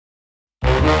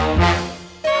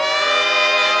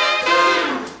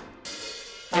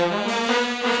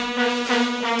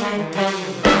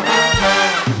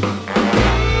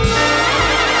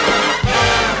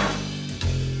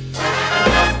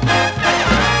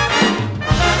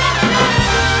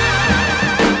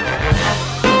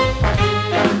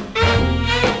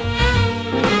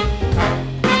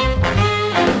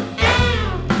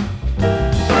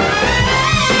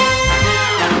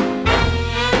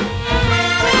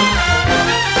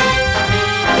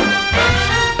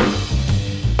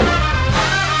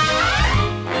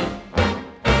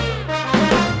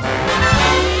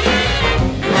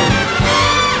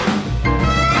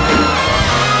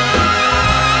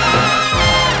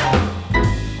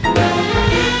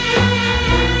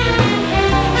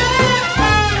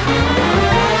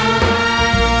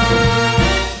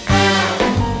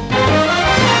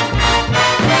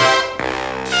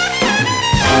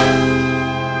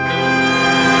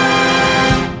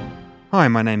Hi,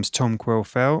 my name's Tom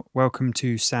Quilfell. Welcome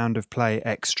to Sound of Play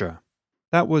Extra.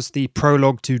 That was the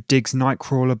prologue to Dig's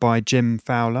Nightcrawler by Jim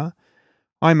Fowler.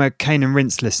 I'm a Cane and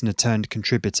Rinse listener turned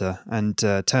contributor and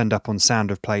turned up on Sound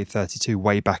of Play 32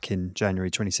 way back in January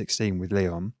 2016 with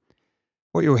Leon.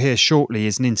 What you'll hear shortly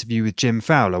is an interview with Jim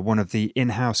Fowler, one of the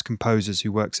in-house composers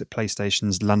who works at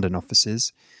PlayStation's London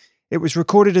offices. It was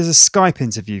recorded as a Skype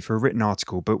interview for a written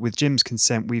article, but with Jim's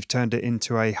consent, we've turned it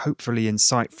into a hopefully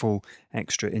insightful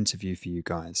extra interview for you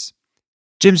guys.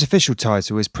 Jim's official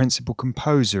title is Principal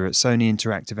Composer at Sony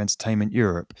Interactive Entertainment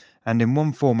Europe, and in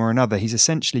one form or another, he's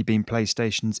essentially been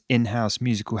PlayStation's in-house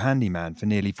musical handyman for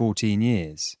nearly 14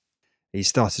 years. He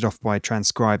started off by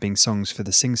transcribing songs for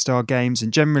the SingStar games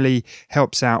and generally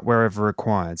helps out wherever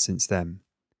required since then.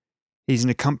 He's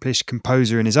an accomplished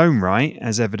composer in his own right,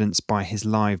 as evidenced by his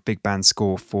live big band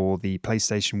score for the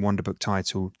PlayStation Wonderbook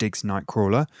title Dig's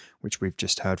Nightcrawler, which we've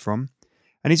just heard from.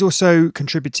 And he's also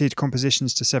contributed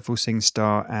compositions to several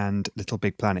SingStar and Little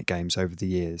Big Planet games over the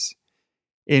years.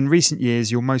 In recent years,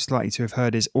 you're most likely to have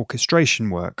heard his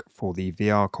orchestration work for the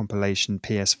VR compilation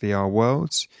PSVR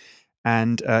Worlds,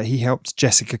 and he helped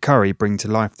Jessica Curry bring to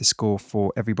life the score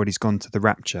for Everybody's Gone to the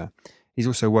Rapture. He's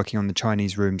also working on the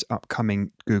Chinese Room's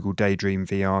upcoming Google Daydream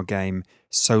VR game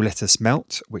So Let Us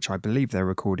Melt, which I believe they're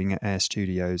recording at Air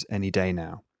Studios any day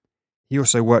now. He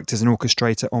also worked as an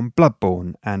orchestrator on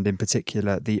Bloodborne, and in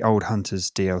particular the Old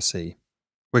Hunters DLC.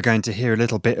 We're going to hear a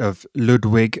little bit of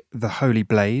Ludwig the Holy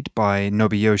Blade by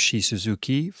Nobuyoshi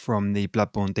Suzuki from the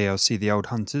Bloodborne DLC The Old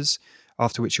Hunters,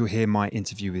 after which you'll hear my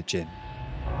interview with Jim.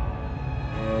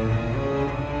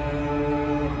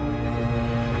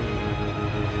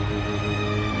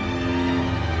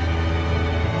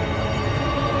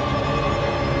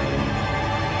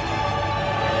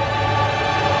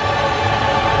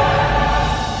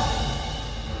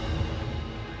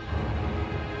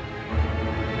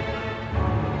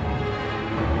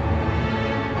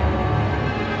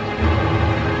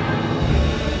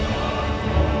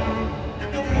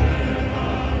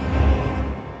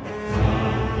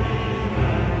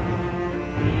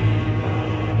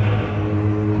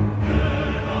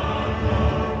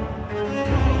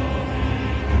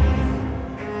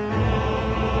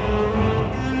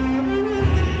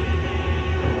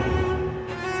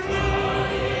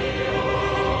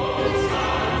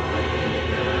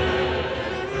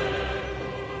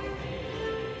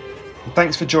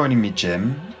 Thanks for joining me,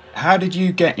 Jim. How did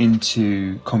you get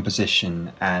into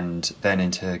composition and then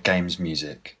into games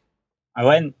music? I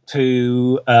went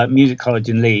to music college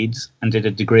in Leeds and did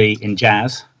a degree in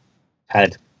jazz.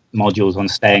 Had modules on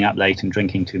staying up late and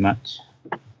drinking too much.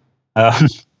 And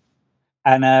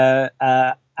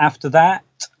after that,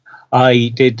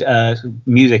 I did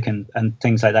music and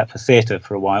things like that for theatre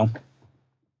for a while.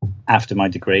 After my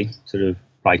degree, sort of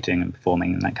writing and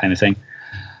performing and that kind of thing.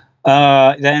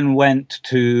 Then went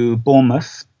to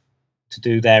Bournemouth to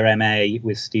do their MA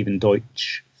with Stephen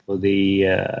Deutsch for the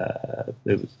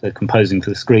composing for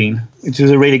the screen, which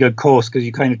was a really good course because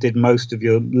you kind of did most of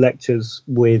your lectures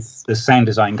with the sound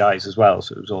design guys as well.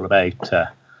 So it was all about,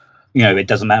 it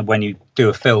doesn't matter when you do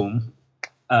a film,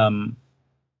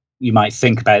 you might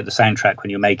think about the soundtrack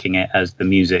when you're making it as the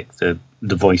music, the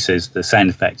voices, the sound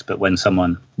effects, but when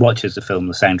someone watches the film,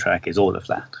 the soundtrack is all of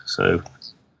that. So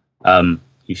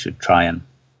you should try and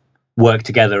work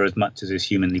together as much as is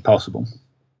humanly possible.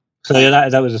 So yeah,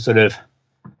 that was a sort of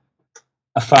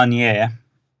a fun year.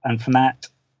 And from that,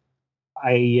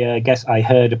 I guess I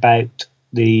heard about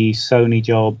the Sony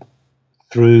job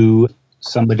through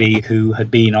somebody who had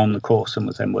been on the course and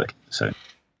was then working at Sony.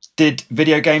 Did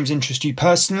video games interest you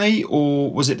personally,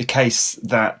 or was it the case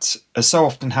that, as so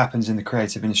often happens in the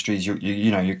creative industries,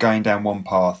 you're going down one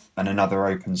path and another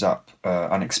opens up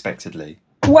unexpectedly?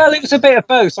 Well, it was a bit of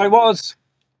both. I was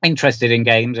interested in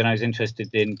games and I was interested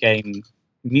in game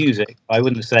music. I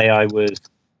wouldn't say I was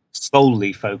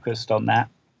solely focused on that.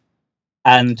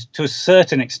 And to a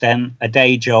certain extent, a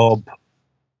day job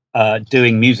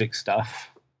doing music stuff,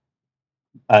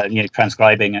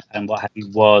 transcribing and what have you,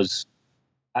 was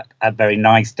a very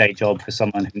nice day job for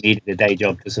someone who needed a day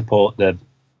job to support the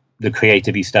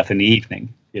creative-y stuff in the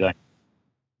evening. Could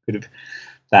have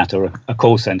that, or a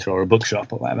call center or a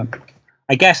bookshop or whatever.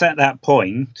 I guess at that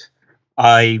point,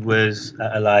 I was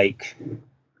like,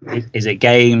 is it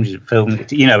games, is it film?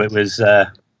 It was,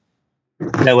 there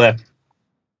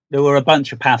were a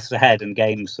bunch of paths ahead and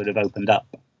games sort of opened up.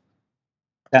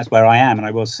 That's where I am. And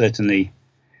I was certainly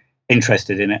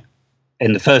interested in it.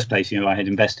 In the first place, I had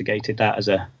investigated that as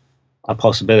a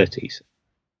possibility.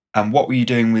 And what were you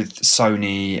doing with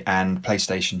Sony and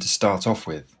PlayStation to start off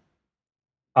with?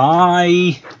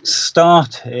 I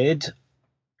started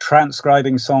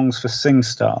transcribing songs for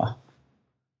SingStar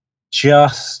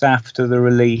just after the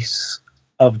release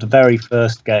of the very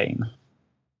first game.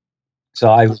 So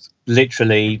I was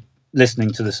literally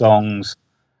listening to the songs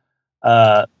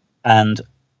and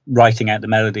writing out the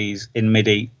melodies in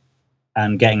MIDI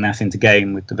and getting that into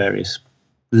game with the various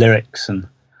lyrics and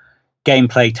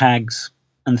gameplay tags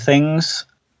and things.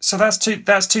 So that's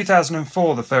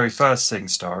 2004, the very first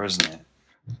SingStar, isn't it?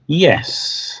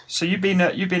 Yes. So you've been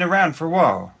around for a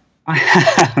while. I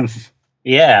have.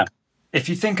 Yeah. If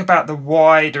you think about the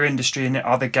wider industry and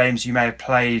other games you may have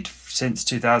played since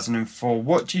 2004,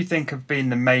 what do you think have been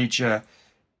the major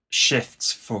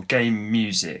shifts for game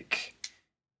music?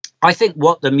 I think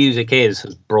what the music has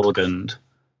broadened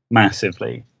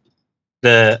massively.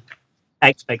 The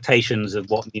expectations of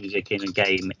what music in a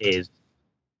game is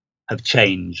have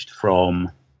changed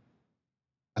from...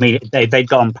 I mean, they'd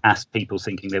gone past people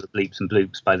thinking they were bleeps and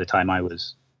bloops by the time I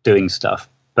was doing stuff,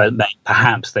 but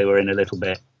perhaps they were in a little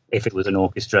bit... If it was an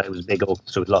orchestra, it was a big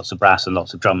orchestra with lots of brass and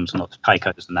lots of drums and lots of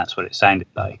picos, and that's what it sounded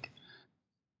like.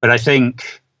 But I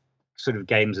think sort of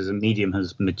games as a medium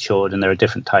has matured, and there are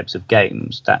different types of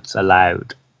games that's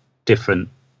allowed different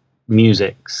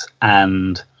musics.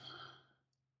 And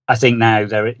I think now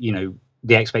the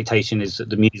expectation is that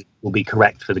the music will be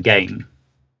correct for the game,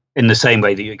 in the same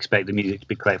way that you expect the music to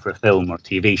be correct for a film or a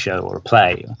TV show or a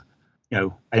play. I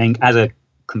think as a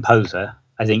composer,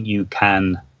 I think you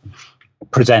can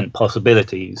present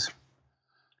possibilities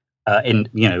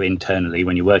internally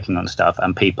when you're working on stuff,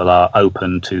 and people are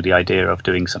open to the idea of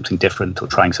doing something different or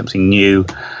trying something new,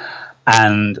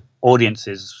 and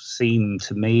audiences seem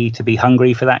to me to be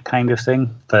hungry for that kind of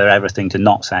thing, for everything to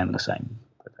not sound the same,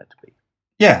 for that to be.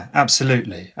 Yeah,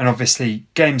 absolutely. And obviously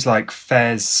games like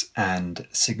Fez and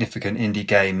significant indie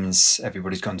games,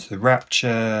 Everybody's Gone to the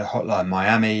Rapture, Hotline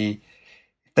Miami,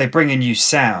 they bring a new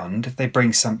sound, they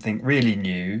bring something really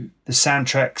new, the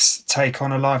soundtracks take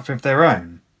on a life of their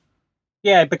own.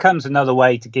 Yeah, it becomes another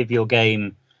way to give your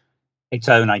game its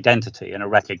own identity and a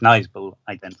recognizable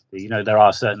identity. There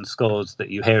are certain scores that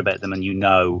you hear about them and you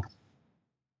know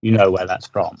where that's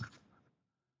from.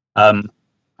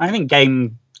 I think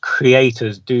game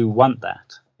creators do want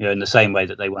that, in the same way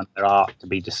that they want their art to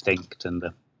be distinct and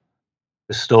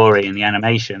the story and the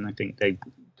animation. I think they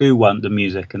do want the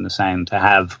music and the sound to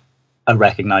have a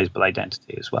recognizable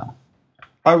identity as well.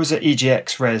 I was at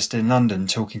EGX Resd in London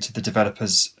talking to the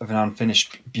developers of an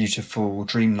unfinished, beautiful,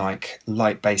 dreamlike,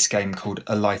 light-based game called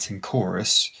A Light in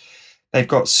Chorus. They've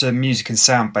got some music and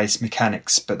sound-based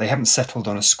mechanics, but they haven't settled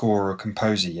on a score or a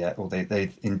composer yet, or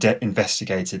they've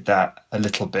investigated that a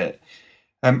little bit.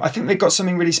 I think they've got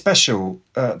something really special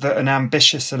that an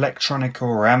ambitious electronic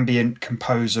or ambient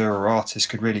composer or artist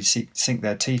could really sink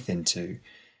their teeth into.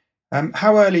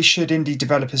 How early should indie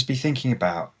developers be thinking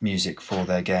about music for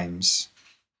their games?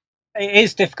 It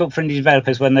is difficult for indie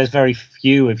developers when there's very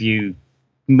few of you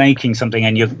making something,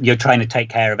 and you're trying to take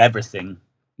care of everything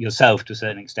yourself to a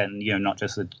certain extent. Not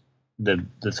just the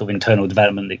sort of internal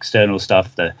development, the external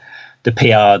stuff, the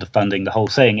PR, the funding, the whole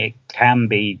thing. It can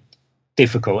be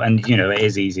difficult, and it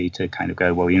is easy to kind of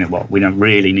go, well, you know what, we don't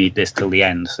really need this till the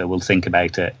end, so we'll think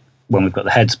about it when we've got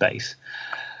the headspace.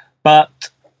 But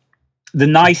the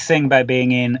nice thing about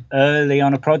being in early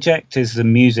on a project is the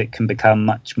music can become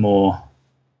much more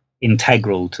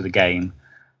integral to the game.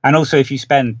 And also, if you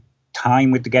spend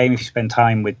time with the game, if you spend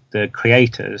time with the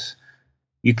creators,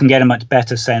 you can get a much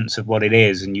better sense of what it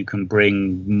is, and you can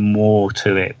bring more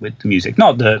to it with the music.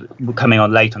 Not that coming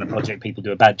on late on a project people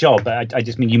do a bad job, but I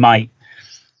just mean you might,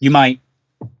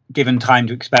 given time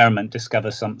to experiment, discover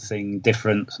something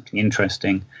different, something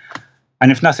interesting.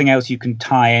 And if nothing else, you can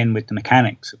tie in with the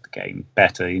mechanics of the game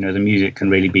better. The music can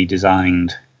really be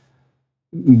designed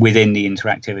within the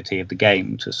interactivity of the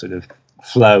game to sort of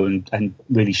flow and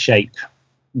really shape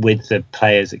with the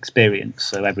player's experience.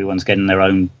 So everyone's getting their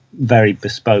own very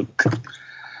bespoke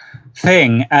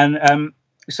thing. And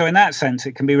so in that sense,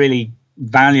 it can be really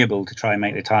valuable to try and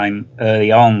make the time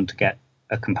early on to get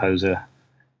a composer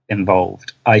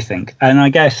involved, I think. And I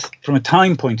guess from a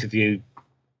time point of view,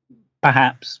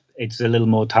 perhaps it's a little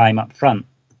more time up front,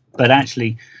 but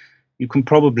actually you can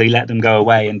probably let them go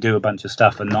away and do a bunch of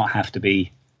stuff and not have to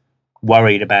be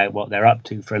worried about what they're up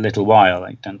to for a little while.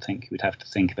 I don't think you would have to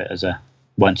think of it as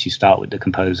once you start with the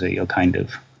composer, you're kind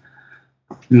of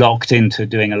locked into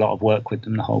doing a lot of work with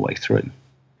them the whole way through.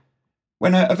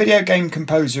 When a video game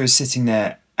composer is sitting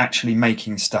there actually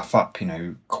making stuff up,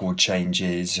 chord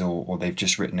changes, or they've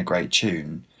just written a great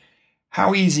tune,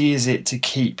 how easy is it to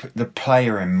keep the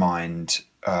player in mind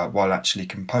while actually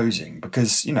composing?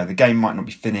 Because, the game might not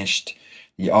be finished,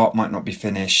 the art might not be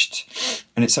finished,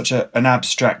 and it's such an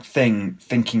abstract thing,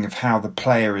 thinking of how the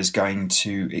player is going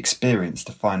to experience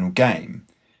the final game.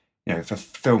 If a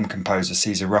film composer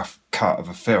sees a rough cut of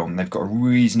a film, they've got a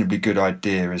reasonably good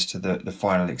idea as to the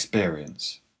final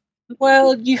experience.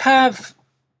 Well, you have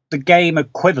the game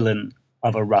equivalent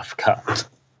of a rough cut,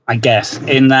 I guess,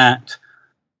 in that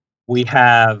we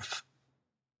have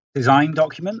design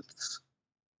documents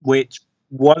which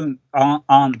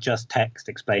aren't just text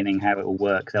explaining how it will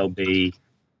work. There'll be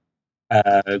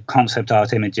concept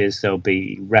art images, there'll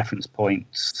be reference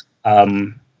points.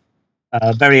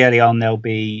 Very early on, there'll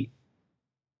be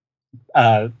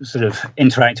sort of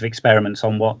interactive experiments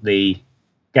on what the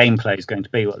gameplay is going to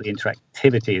be, what the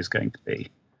interactivity is going to be.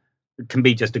 It can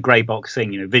be just a grey box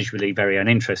thing, visually very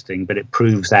uninteresting, but it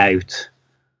proves out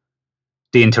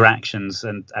the interactions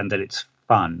and that it's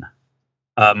fun.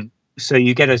 So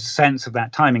you get a sense of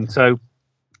that timing. So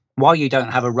while you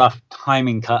don't have a rough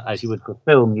timing cut as you would for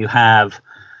film, you have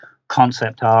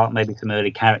concept art, maybe some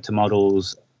early character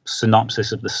models,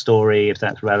 synopsis of the story, if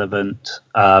that's relevant.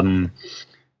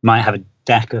 Might have a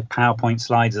deck of PowerPoint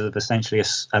slides of essentially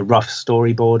a rough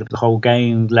storyboard of the whole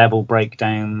game, level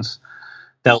breakdowns.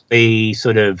 There'll be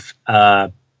sort of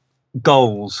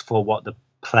goals for what the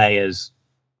player's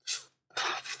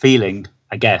feeling,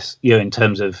 I guess, in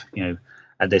terms of,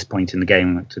 at this point in the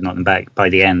game, to knock them back, by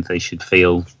the end, they should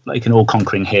feel like an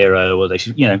all-conquering hero, or they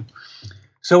should,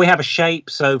 So we have a shape.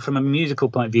 So from a musical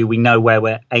point of view, we know where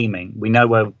we're aiming. We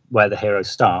know where the hero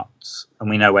starts, and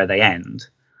we know where they end.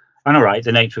 And all right,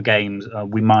 the nature of games,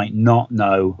 we might not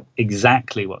know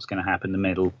exactly what's going to happen in the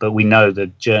middle, but we know the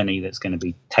journey that's going to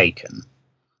be taken.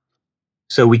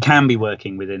 So we can be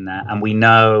working within that, and we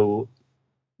know,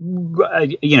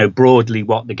 broadly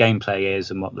what the gameplay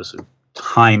is and what the sort of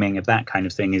timing of that kind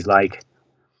of thing is like.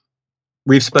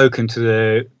 We've spoken to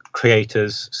the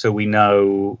creators, so we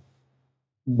know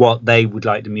what they would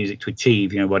like the music to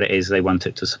achieve, what it is they want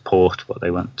it to support, what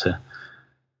they want to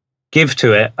give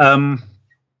to it.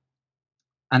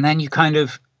 And then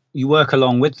you work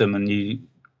along with them, and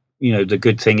the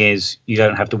good thing is you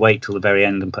don't have to wait till the very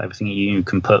end and put everything in. You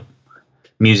can put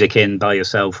music in by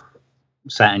yourself,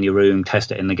 sat in your room,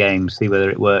 test it in the game, see whether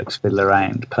it works, fiddle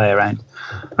around, play around.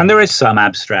 And there is some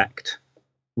abstract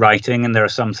writing, and there are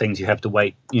some things you have to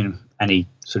wait, any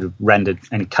sort of rendered,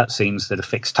 any cutscenes that are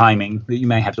fixed timing that you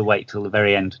may have to wait till the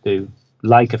very end to do,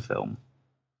 like a film.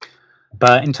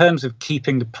 But in terms of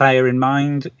keeping the player in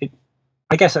mind,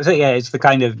 I guess that's it. Yeah, it's the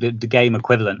kind of the game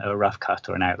equivalent of a rough cut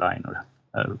or an outline, or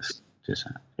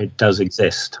it does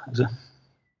exist.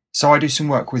 So I do some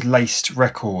work with Laced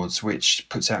Records, which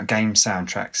puts out game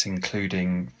soundtracks,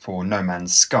 including for No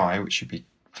Man's Sky, which you'd be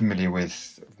familiar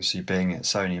with, obviously being at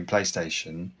Sony and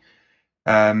PlayStation.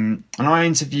 And I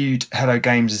interviewed Hello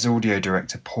Games' audio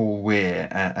director Paul Weir,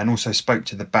 and also spoke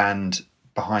to the band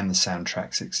behind the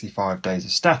soundtrack, 65 Days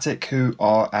of Static, who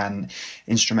are an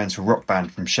instrumental rock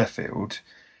band from Sheffield.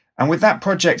 And with that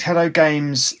project, Hello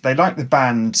Games, they liked the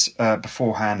band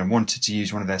beforehand and wanted to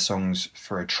use one of their songs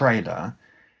for a trailer.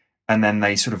 And then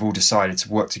they sort of all decided to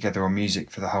work together on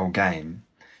music for the whole game.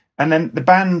 And then the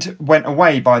band went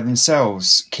away by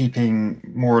themselves, keeping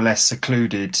more or less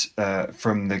secluded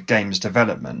from the game's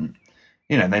development.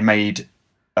 They made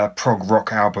a prog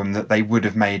rock album that they would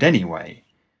have made anyway.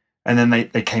 And then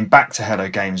they came back to Hello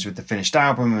Games with the finished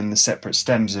album and the separate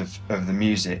stems of the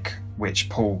music, which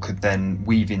Paul could then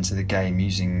weave into the game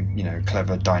using,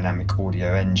 clever dynamic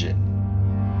audio engine.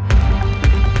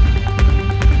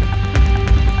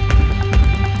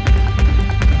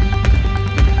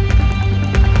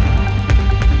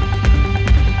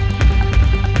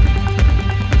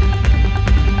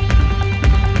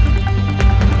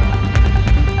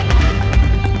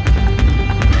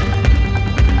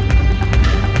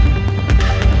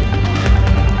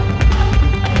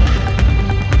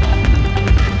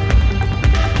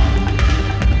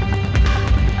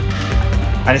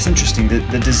 And it's interesting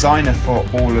that the designer for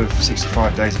all of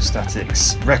 65 Days of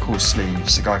Static's record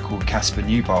sleeves, a guy called Casper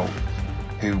Newbold,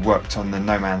 who worked on the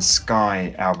No Man's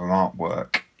Sky album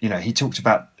artwork, he talked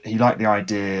about, he liked the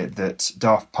idea that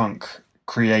Daft Punk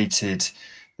created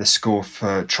the score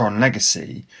for Tron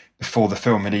Legacy before the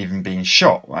film had even been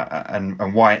shot,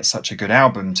 and why it's such a good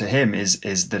album to him is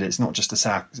that it's not just a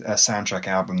soundtrack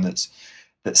album that's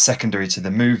secondary to the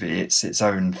movie, it's its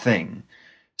own thing.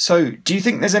 So do you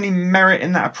think there's any merit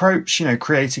in that approach,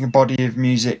 creating a body of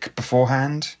music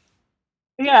beforehand?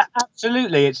 Yeah,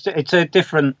 absolutely. It's a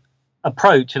different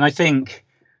approach. And I think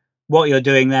what you're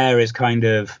doing there is kind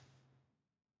of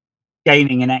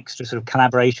gaining an extra sort of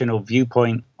collaboration or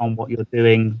viewpoint on what you're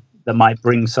doing that might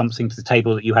bring something to the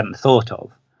table that you hadn't thought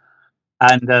of.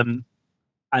 And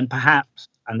and perhaps,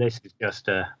 and this is just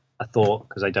a thought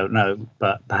because I don't know,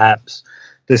 but perhaps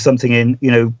there's something in,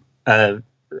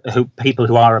 who people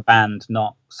who are a band,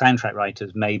 not soundtrack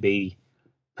writers, maybe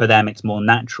for them it's more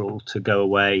natural to go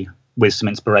away with some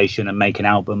inspiration and make an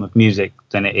album of music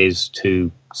than it is to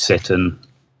sit and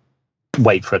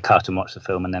wait for a cut and watch the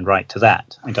film and then write to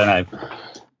that. I don't know.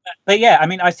 But yeah, I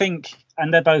mean, I think,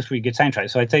 and they're both really good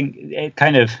soundtracks, so I think it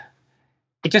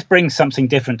just brings something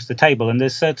different to the table. And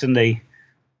there's certainly,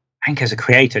 I think, as a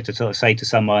creator, to sort of say to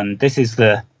someone, this is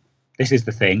the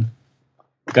thing,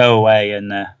 go away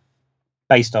and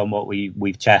based on what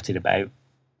we've chatted about,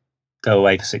 go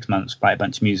away for 6 months, write a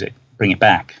bunch of music, bring it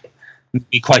back. It'd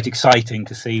be quite exciting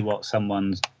to see what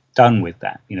someone's done with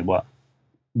that.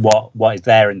 What is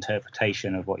their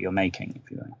interpretation of what you're making,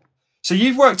 if you like. So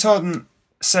you've worked on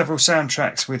several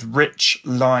soundtracks with rich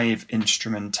live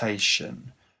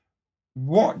instrumentation.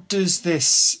 What does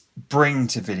this bring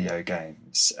to video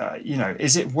games?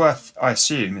 Is it worth, I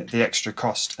assume, the extra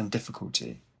cost and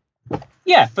difficulty?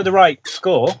 Yeah, for the right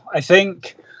score, I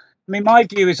think. I mean, my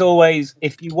view is always,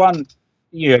 if you want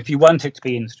it to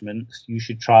be instruments, you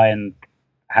should try and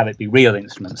have it be real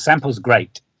instruments. Samples are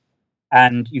great,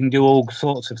 and you can do all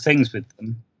sorts of things with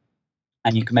them,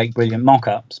 and you can make brilliant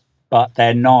mock-ups, but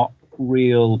they're not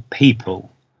real people.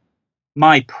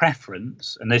 My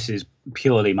preference, and this is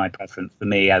purely my preference for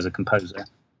me as a composer,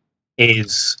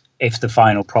 is if the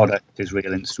final product is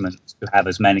real instruments, to have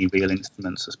as many real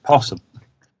instruments as possible.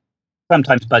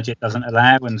 Sometimes budget doesn't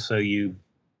allow, and so you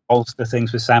bolster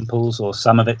things with samples, or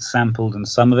some of it's sampled and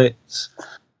some of it's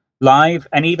live,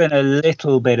 and even a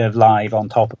little bit of live on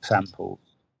top of samples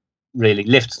really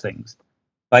lifts things.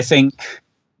 But I think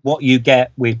what you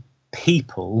get with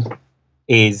people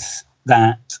is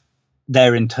that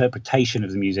their interpretation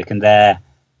of the music and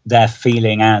their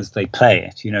feeling as they play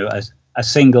it. As a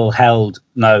single held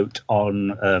note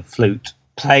on a flute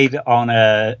played on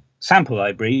a sample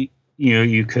library,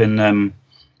 you can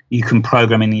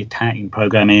program in the attack, you can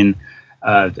program in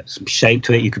some shape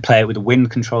to it. You could play it with a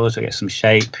wind controller to get some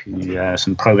shape,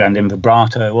 some programmed in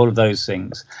vibrato, all of those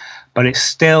things. But it's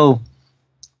still,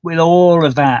 with all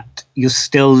of that, you're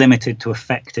still limited to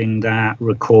affecting that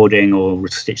recording or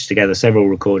stitched together several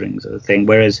recordings of the thing.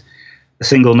 Whereas a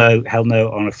single note, held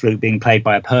note on a flute being played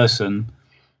by a person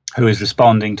who is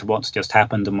responding to what's just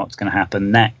happened and what's going to happen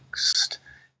next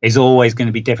is always going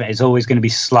to be different. It's always going to be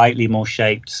slightly more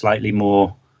shaped, slightly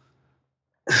more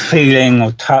feeling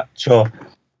or touch. Or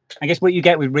I guess what you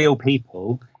get with real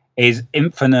people is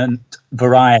infinite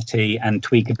variety and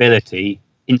tweakability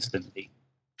instantly.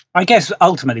 I guess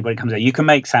ultimately what it comes down, you can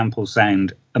make samples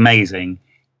sound amazing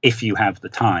if you have the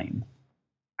time.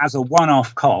 As a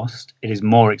one-off cost, it is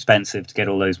more expensive to get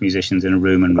all those musicians in a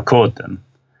room and record them.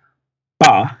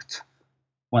 But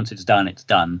once it's done, it's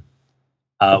done.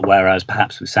 Whereas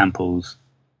perhaps with samples,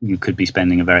 you could be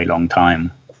spending a very long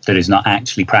time that is not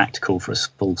actually practical for a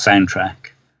full soundtrack.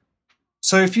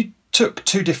 So if you took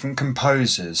two different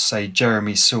composers, say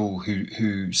Jeremy Soule,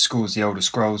 who scores the Elder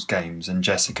Scrolls games, and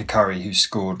Jessica Curry, who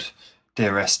scored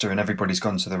Dear Esther and Everybody's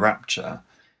Gone to the Rapture,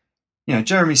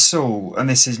 Jeremy Soule, and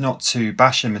this is not to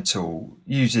bash him at all,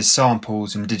 uses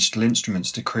samples and digital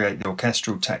instruments to create the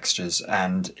orchestral textures,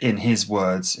 and in his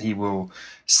words, he will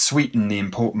sweeten the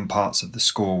important parts of the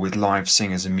score with live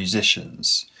singers and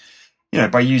musicians.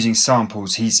 By using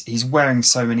samples, he's wearing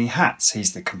so many hats.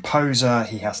 He's the composer,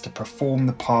 he has to perform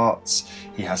the parts,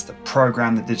 he has to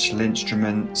program the digital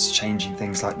instruments, changing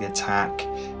things like the attack,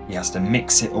 he has to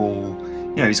mix it all.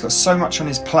 He's got so much on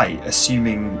his plate,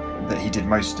 assuming that he did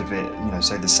most of it,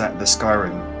 say the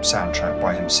Skyrim soundtrack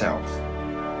by himself.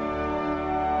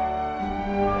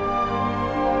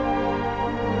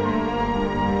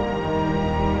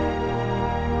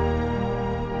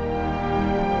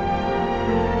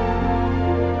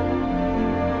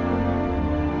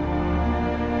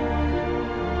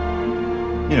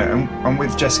 And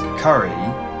with Jessica Curry,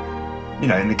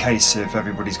 in the case of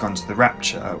Everybody's Gone to the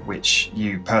Rapture, which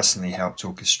you personally helped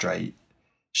orchestrate,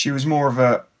 she was more of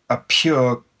a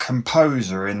pure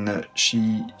composer in that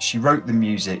she wrote the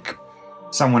music,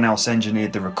 someone else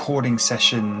engineered the recording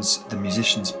sessions, the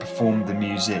musicians performed the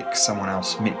music, someone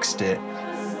else mixed it.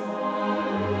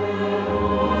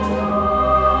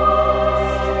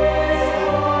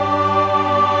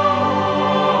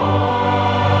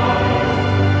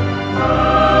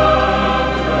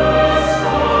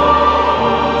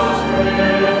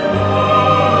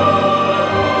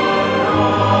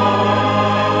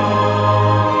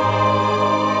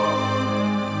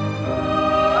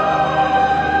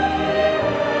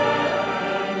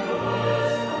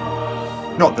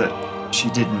 Not that she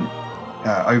didn't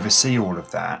oversee all of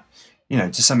that.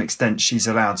 to some extent, she's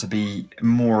allowed to be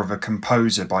more of a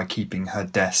composer by keeping her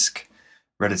desk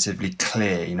relatively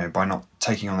clear, by not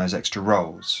taking on those extra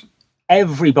roles.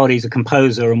 Everybody's a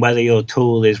composer, and whether your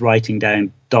tool is writing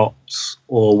down dots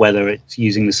or whether it's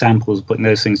using the samples, putting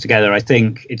those things together, I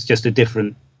think it's just a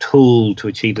different tool to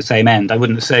achieve the same end. I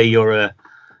wouldn't say you're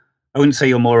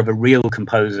more of a real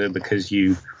composer because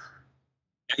you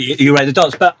write the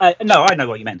dots, but I know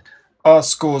what you meant. Are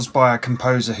scores by a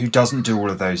composer who doesn't do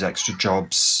all of those extra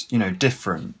jobs,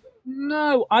 different?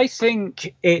 No, I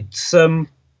think it's.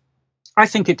 I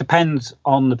think it depends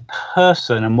on the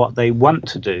person and what they want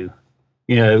to do.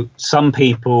 Some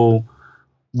people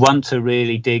want to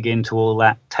really dig into all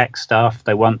that tech stuff.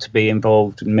 They want to be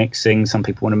involved in mixing. Some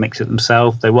people want to mix it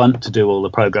themselves. They want to do all the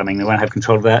programming. They want to have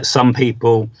control of that. Some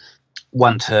people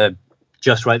want to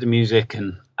just write the music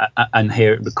and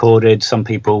hear it recorded. Some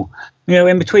people,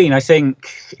 in between. I think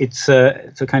it's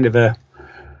a kind of a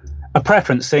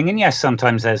preference thing. And yes,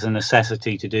 sometimes there's a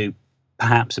necessity to do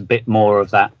perhaps a bit more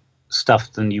of that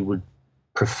stuff than you would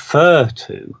prefer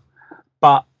to.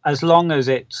 But as long as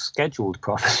it's scheduled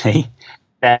properly,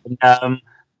 then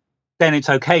it's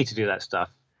okay to do that stuff.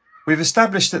 We've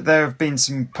established that there have been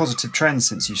some positive trends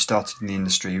since you started in the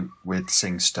industry with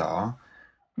SingStar.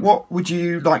 What would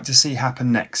you like to see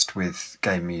happen next with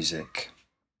game music?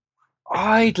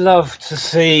 I'd love to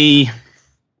see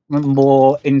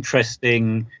more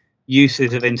interesting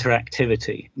uses of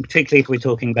interactivity, particularly if we're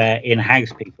talking about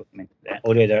in-house people,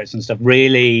 audio directors and stuff,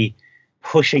 really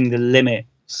pushing the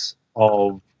limits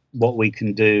of what we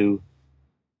can do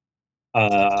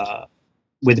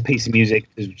with a piece of music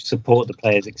to support the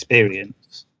player's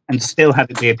experience and still have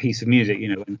it be a piece of music,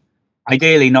 and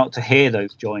ideally not to hear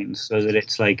those joins so that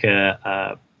it's like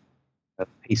a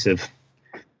piece of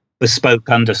bespoke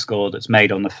underscore that's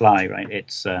made on the fly, right?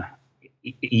 It's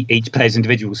each player's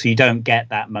individual, so you don't get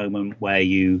that moment where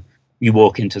you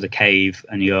walk into the cave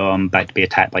and you're about to be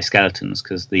attacked by skeletons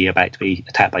because the about to be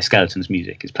attacked by skeletons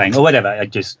music is playing or whatever. I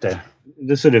just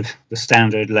the sort of the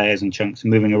standard layers and chunks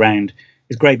moving around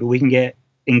is great, but we can get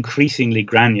increasingly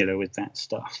granular with that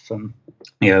stuff.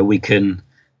 We can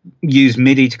use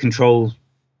MIDI to control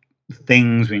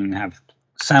things. We can have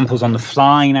samples on the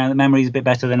fly. Now the memory is a bit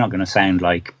better. They're not going to sound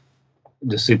like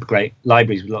the super great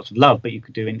libraries with lots of love, but you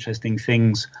could do interesting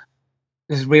things.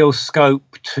 There's real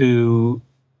scope to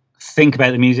think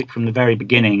about the music from the very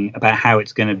beginning, about how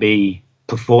it's going to be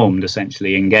performed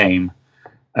essentially in game,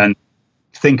 and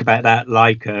think about that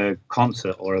like a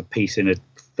concert or a piece in a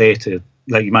theatre.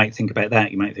 Like you might think about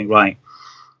that. You might think, right,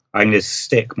 I'm going to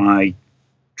stick my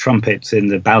trumpets in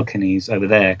the balconies over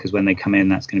there because when they come in,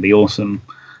 that's going to be awesome.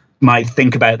 Might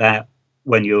think about that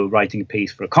when you're writing a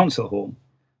piece for a concert hall.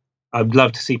 I'd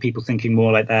love to see people thinking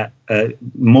more like that,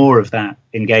 more of that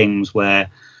in games where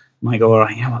you might go, all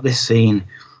right, this scene,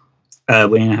 we're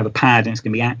going to have a pad and it's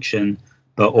going to be action,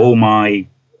 but all my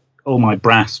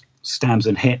brass stabs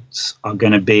and hits are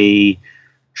going to be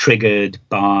triggered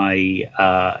by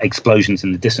explosions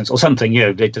in the distance or something.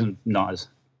 It doesn't not as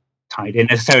tied in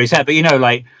necessarily set, but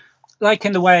like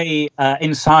in the way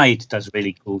Inside does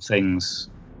really cool things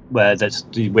where that's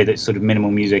with its sort of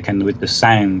minimal music and with the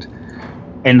sound,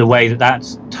 in the way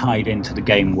that's tied into the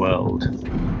game world.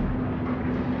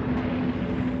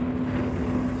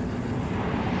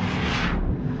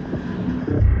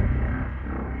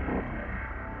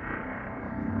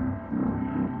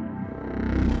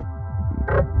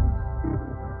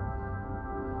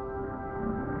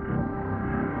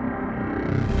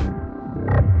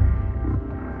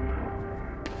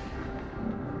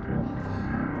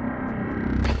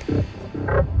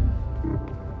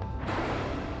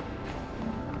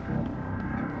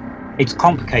 It's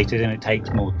complicated and it takes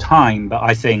more time, but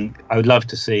I think I would love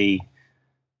to see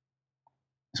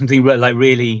something like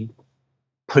really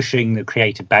pushing the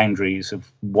creative boundaries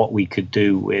of what we could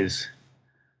do with,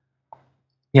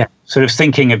 sort of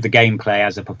thinking of the gameplay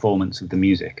as a performance of the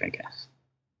music, I guess.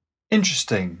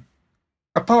 Interesting.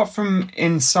 Apart from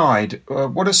Inside,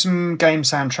 what are some game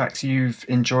soundtracks you've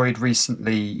enjoyed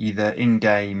recently, either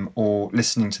in-game or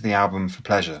listening to the album for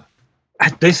pleasure?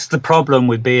 This is the problem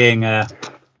with being a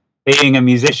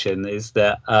musician, is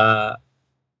that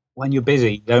when you're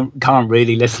busy, you can't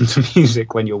really listen to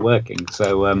music when you're working.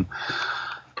 So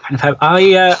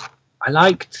I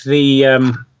liked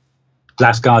the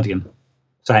Last Guardian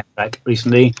soundtrack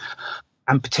recently,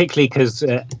 and particularly because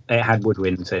it had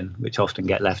woodwinds in, which often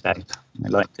get left out. I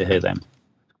like to hear them.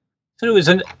 So it was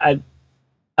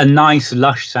a nice,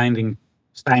 lush sounding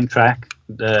soundtrack.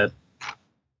 The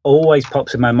always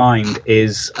pops in my mind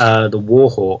is the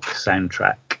Warhawk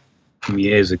soundtrack from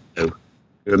years ago.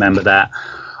 You remember that?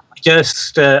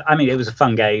 Just, I mean, it was a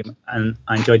fun game, and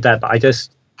I enjoyed that. But I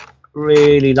just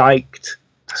really liked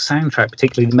the soundtrack,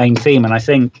 particularly the main theme, and I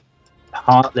think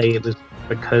partly it was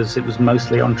because it was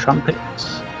mostly on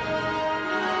trumpets.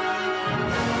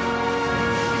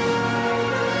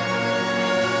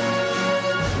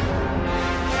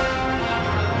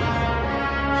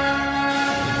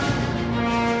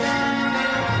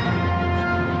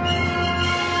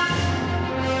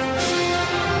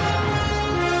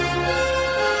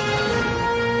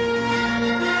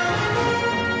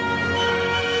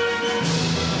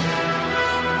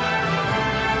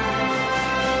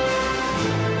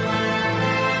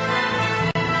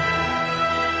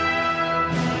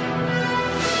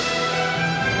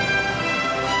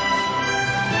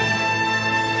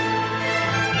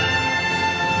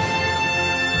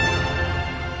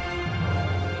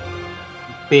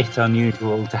 Bit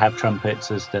unusual to have trumpets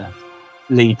as the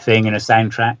lead thing in a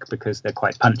soundtrack because they're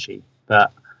quite punchy,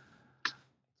 but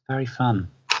very fun,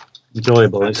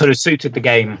 enjoyable. It sort of suited the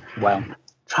game well.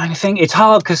 Trying to think, it's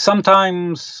hard because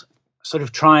sometimes sort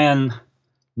of try and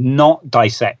not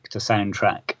dissect a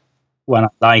soundtrack when I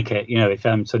like it. If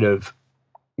I'm sort of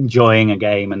enjoying a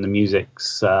game and the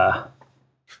music's.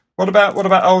 What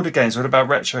about older games? What about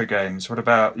retro games? What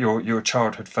about your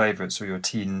childhood favourites or your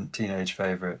teenage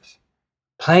favourites?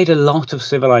 Played a lot of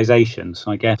Civilization,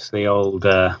 so I guess the old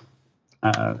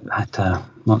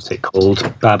what's it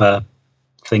called, Baba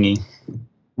thingy.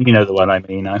 You know the one I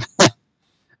mean.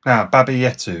 Baba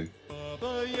Yetu.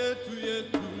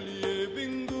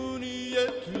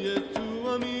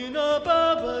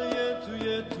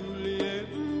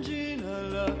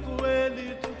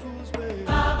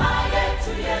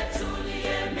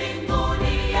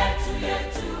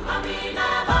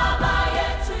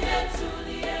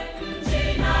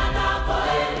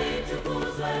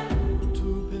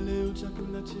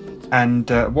 And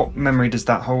what memory does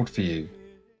that hold for you?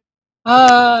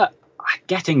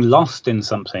 Getting lost in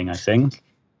something, I think.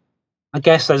 I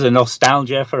guess there's a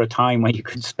nostalgia for a time where you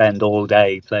could spend all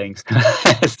day playing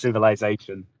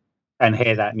Civilization and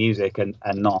hear that music and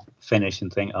not finish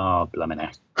and think, oh, blimey,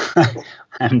 I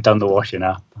haven't done the washing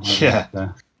up. Yeah.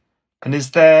 And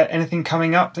is there anything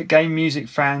coming up that game music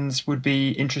fans would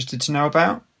be interested to know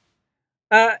about?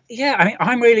 Yeah, I mean,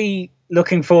 I'm really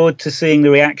looking forward to seeing the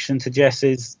reaction to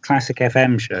Jess's Classic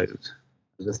FM shows.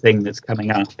 The thing that's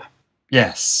coming up.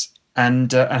 Yes.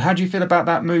 And how do you feel about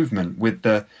that movement with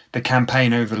the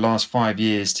campaign over the last 5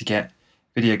 years to get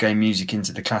video game music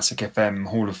into the Classic FM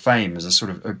Hall of Fame as a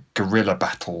sort of a guerrilla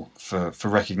battle for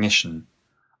recognition?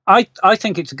 I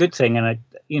think it's a good thing, and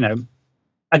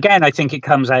again, I think it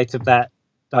comes out of that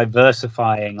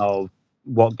diversifying of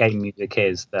what game music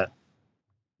is. That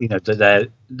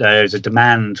there's a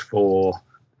demand for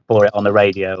it on the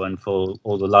radio and for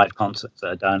all the live concerts that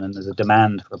are done, and there's a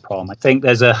demand for a prom. I think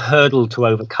there's a hurdle to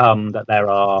overcome, that there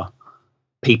are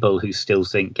people who still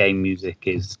think game music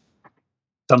is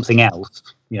something else,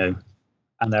 and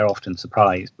they're often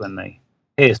surprised when they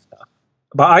hear stuff.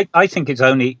 But I think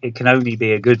it can only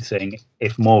be a good thing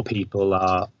if more people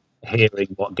are hearing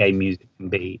what game music can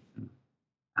be,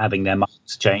 having their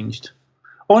minds changed,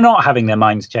 or not having their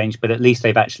minds changed, but at least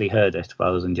they've actually heard it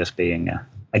rather than just being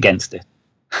against it.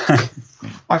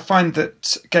 I find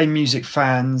that game music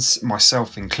fans,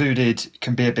 myself included,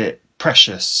 can be a bit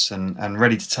precious and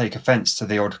ready to take offence to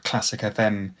the odd Classic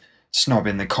FM snob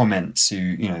in the comments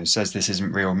who says this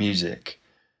isn't real music.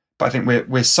 But I think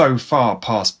we're so far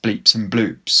past bleeps and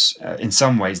bloops. In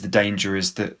some ways, the danger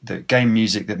is that the game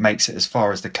music that makes it as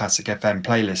far as the Classic FM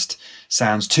playlist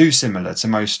sounds too similar to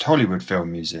most Hollywood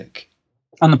film music.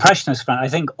 On the preciousness front, I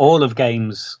think all of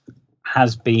games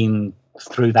has been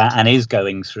through that and is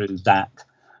going through that.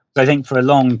 So I think for a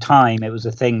long time it was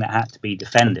a thing that had to be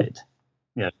defended,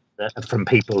 from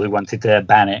people who wanted to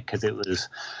ban it because it was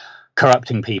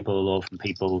corrupting people, or from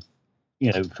people,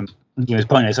 from it was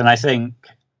pointless. And I think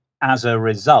as a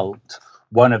result,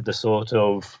 one of the sort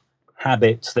of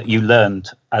habits that you learned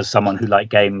as someone who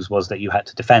liked games was that you had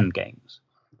to defend games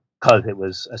because it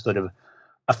was a sort of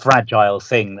a fragile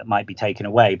thing that might be taken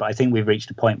away. But I think we've reached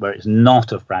a point where it's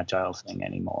not a fragile thing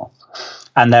anymore.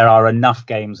 And there are enough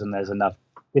games and there's enough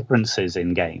differences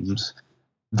in games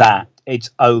that it's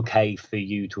okay for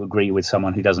you to agree with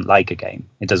someone who doesn't like a game.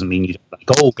 It doesn't mean you don't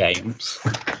like all games,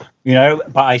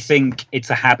 but I think it's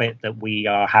a habit that we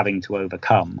are having to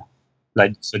overcome,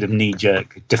 like sort of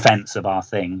knee-jerk defense of our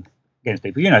thing against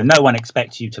people. No one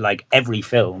expects you to like every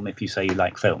film if you say you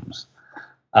like films.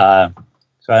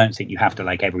 So I don't think you have to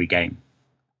like every game,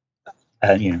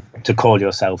 to call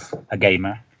yourself a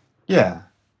gamer. Yeah.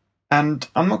 And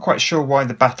I'm not quite sure why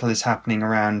the battle is happening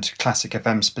around Classic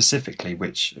FM specifically,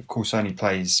 which of course only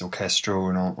plays orchestral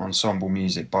and ensemble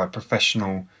music by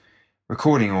professional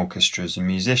recording orchestras and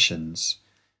musicians.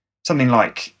 Something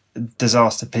like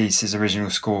Disaster Piece's original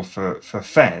score for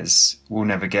Fez will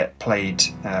never get played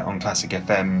on Classic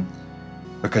FM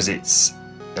because it's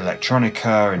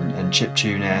electronica and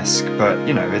chiptune-esque, but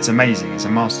it's amazing, it's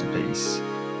a masterpiece.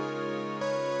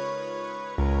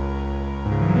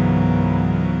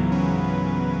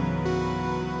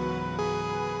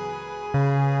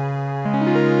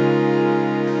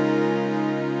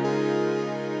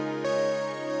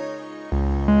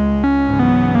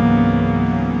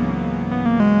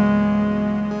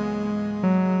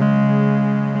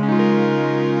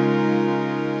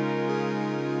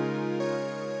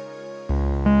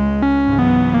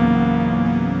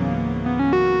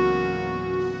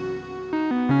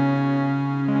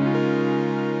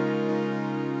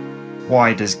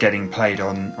 Why does getting played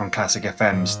on Classic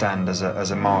FM stand as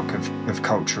a mark of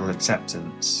cultural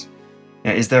acceptance?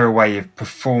 Is there a way of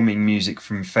performing music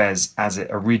from Fez as it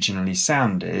originally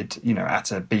sounded,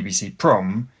 at a BBC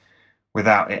prom,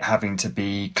 without it having to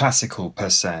be classical per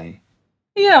se?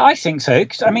 Yeah, I think so.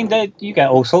 'Cause, you get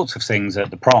all sorts of things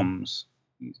at the proms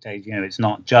these days. It's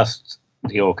not just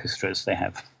the orchestras. They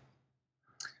have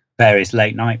various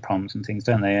late night proms and things,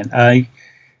 don't they? And I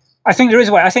think there is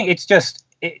a way. I think it's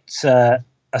a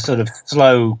sort of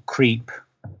slow creep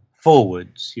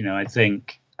forwards. I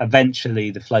think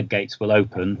eventually the floodgates will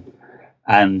open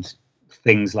and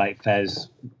things like Fez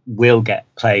will get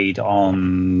played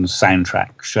on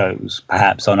soundtrack shows,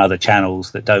 perhaps on other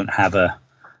channels that don't have a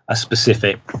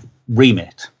specific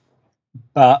remit.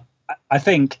 But I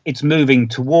think it's moving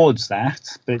towards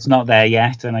that, but it's not there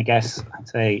yet. And I guess I'd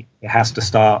say it has to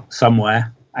start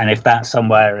somewhere. And if that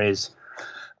somewhere is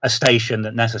a station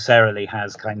that necessarily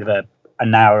has kind of a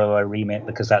narrower remit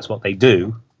because that's what they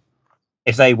do,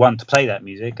 if they want to play that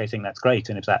music, I think that's great.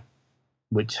 And if that,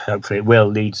 which hopefully it will,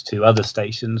 leads to other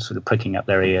stations sort of pricking up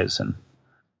their ears and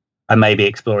maybe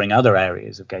exploring other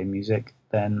areas of game music,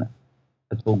 then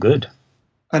it's all good.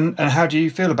 And how do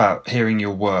you feel about hearing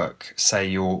your work, say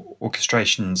your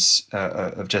orchestrations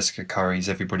of Jessica Curry's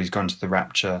Everybody's Gone to the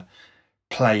Rapture,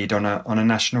 played on a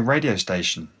national radio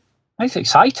station? It's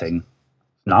exciting.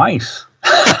 Nice.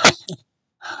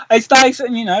 It's nice,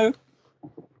 and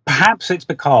perhaps it's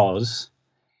because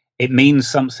it means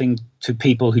something to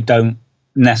people who don't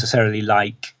necessarily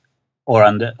like or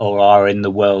are in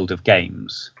the world of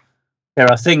games.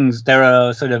 There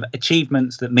are sort of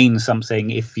achievements that mean something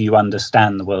if you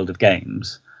understand the world of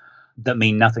games that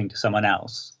mean nothing to someone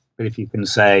else. But if you can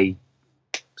say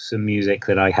some music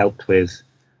that I helped with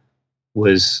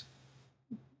was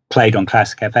played on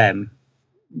Classic FM,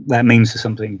 that means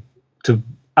something to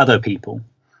other people,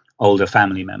 older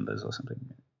family members or something.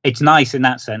 It's nice in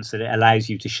that sense that it allows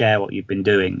you to share what you've been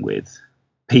doing with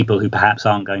people who perhaps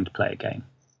aren't going to play a game,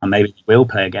 and maybe will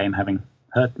play a game having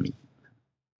heard me.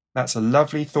 That's a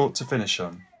lovely thought to finish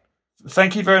on.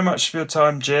 Thank you very much for your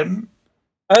time, Jim.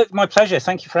 My pleasure.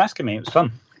 Thank you for asking me. It was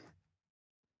fun.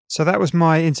 So that was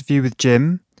my interview with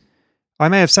Jim. I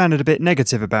may have sounded a bit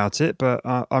negative about it, but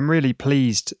I'm really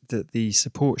pleased that the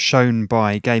support shown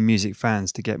by game music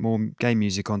fans to get more game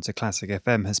music onto Classic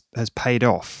FM has paid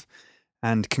off.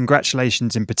 And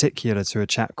congratulations in particular to a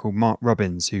chap called Mark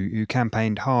Robbins, who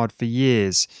campaigned hard for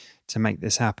years to make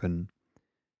this happen.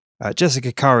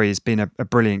 Jessica Curry has been a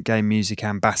brilliant game music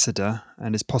ambassador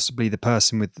and is possibly the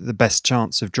person with the best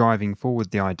chance of driving forward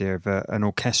the idea of an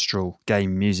orchestral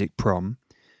game music prom.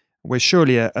 We're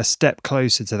surely a step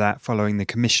closer to that following the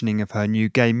commissioning of her new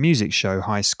game music show,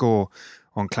 High Score,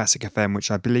 on Classic FM, which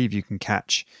I believe you can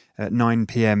catch at 9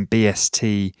 p.m.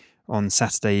 BST on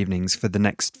Saturday evenings for the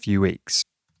next few weeks.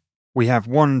 We have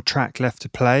one track left to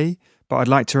play, but I'd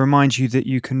like to remind you that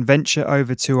you can venture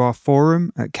over to our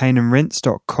forum at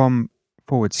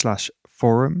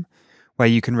kaneandrince.com/forum, where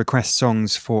you can request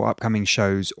songs for upcoming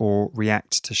shows or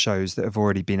react to shows that have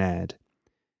already been aired.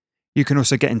 You can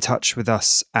also get in touch with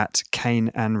us at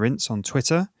Kane and Rince on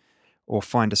Twitter, or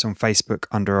find us on Facebook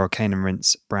under our Kane and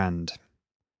Rince brand.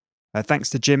 Thanks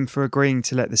to Jim for agreeing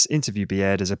to let this interview be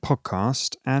aired as a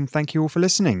podcast, and thank you all for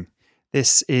listening.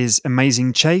 This is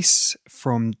Amazing Chase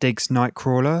from Dig's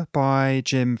Nightcrawler by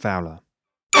Jim Fowler.